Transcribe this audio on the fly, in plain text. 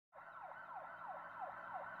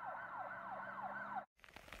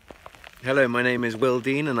Hello, my name is Will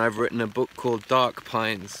Dean and I've written a book called Dark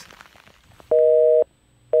Pines.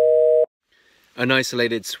 An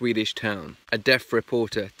isolated Swedish town, a deaf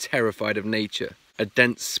reporter terrified of nature, a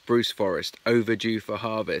dense spruce forest overdue for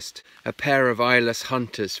harvest, a pair of eyeless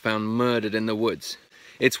hunters found murdered in the woods.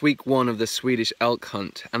 It's week 1 of the Swedish elk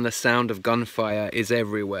hunt and the sound of gunfire is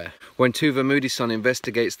everywhere. When Tuva Moodysson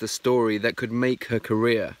investigates the story that could make her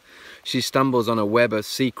career, she stumbles on a web of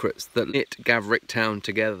secrets that knit Gavrick town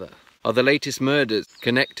together. Are the latest murders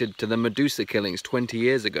connected to the Medusa killings 20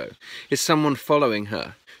 years ago? Is someone following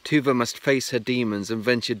her? Tuva must face her demons and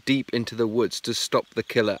venture deep into the woods to stop the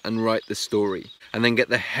killer and write the story, and then get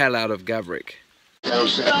the hell out of Gavrick.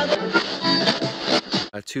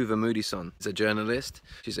 Tuva Moodysson is a journalist.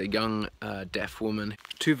 She's a young deaf woman.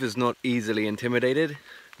 Tuva's not easily intimidated,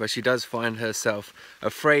 but she does find herself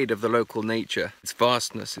afraid of the local nature, its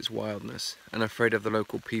vastness, its wildness, and afraid of the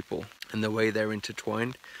local people and the way they're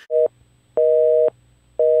intertwined.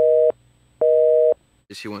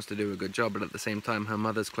 She wants to do a good job, but at the same time her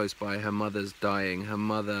mother's close by, her mother's dying, her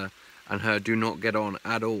mother and her do not get on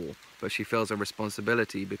at all, but she feels a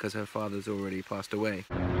responsibility because her father's already passed away.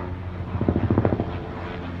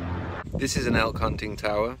 This is an elk hunting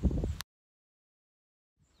tower.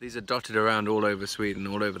 These are dotted around all over Sweden,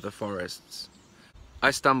 all over the forests.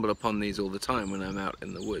 I stumble upon these all the time when I'm out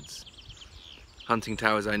in the woods. Hunting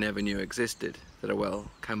towers I never knew existed, that are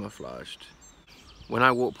well camouflaged. When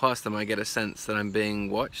I walk past them I get a sense that I'm being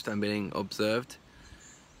watched, I'm being observed,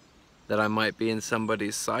 that I might be in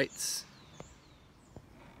somebody's sights.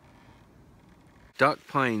 Dark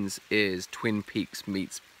Pines is Twin Peaks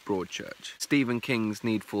meets Broadchurch. Stephen King's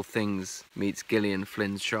Needful Things meets Gillian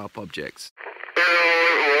Flynn's Sharp Objects.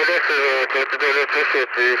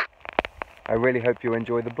 I really hope you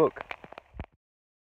enjoy the book.